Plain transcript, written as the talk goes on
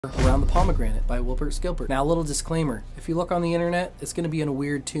Around the Pomegranate by Wilbur Soot. Now a little disclaimer, if you look on the internet, it's going to be in a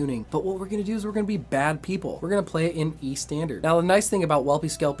weird tuning, but what we're going to do is we're going to be bad people. We're going to play it in E standard. Now the nice thing about Welpy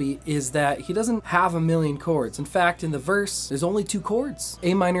Skelpy is that he doesn't have a million chords. In fact, in the verse, there's only 2 chords.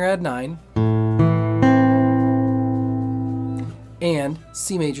 A minor add 9 and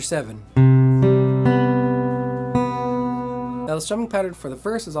C major 7. Now the strumming pattern for the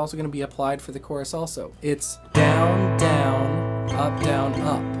verse is also going to be applied for the chorus also. It's down, down, up, down,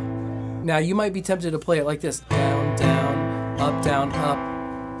 up. Now you might be tempted to play it like this. Down, down, up, down,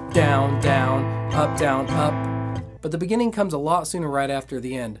 up, down, down, up, down, up. But the beginning comes a lot sooner right after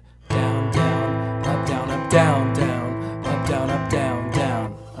the end. Down, down, up, down, up, down, down, up, down, up, down,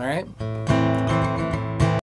 down. All right?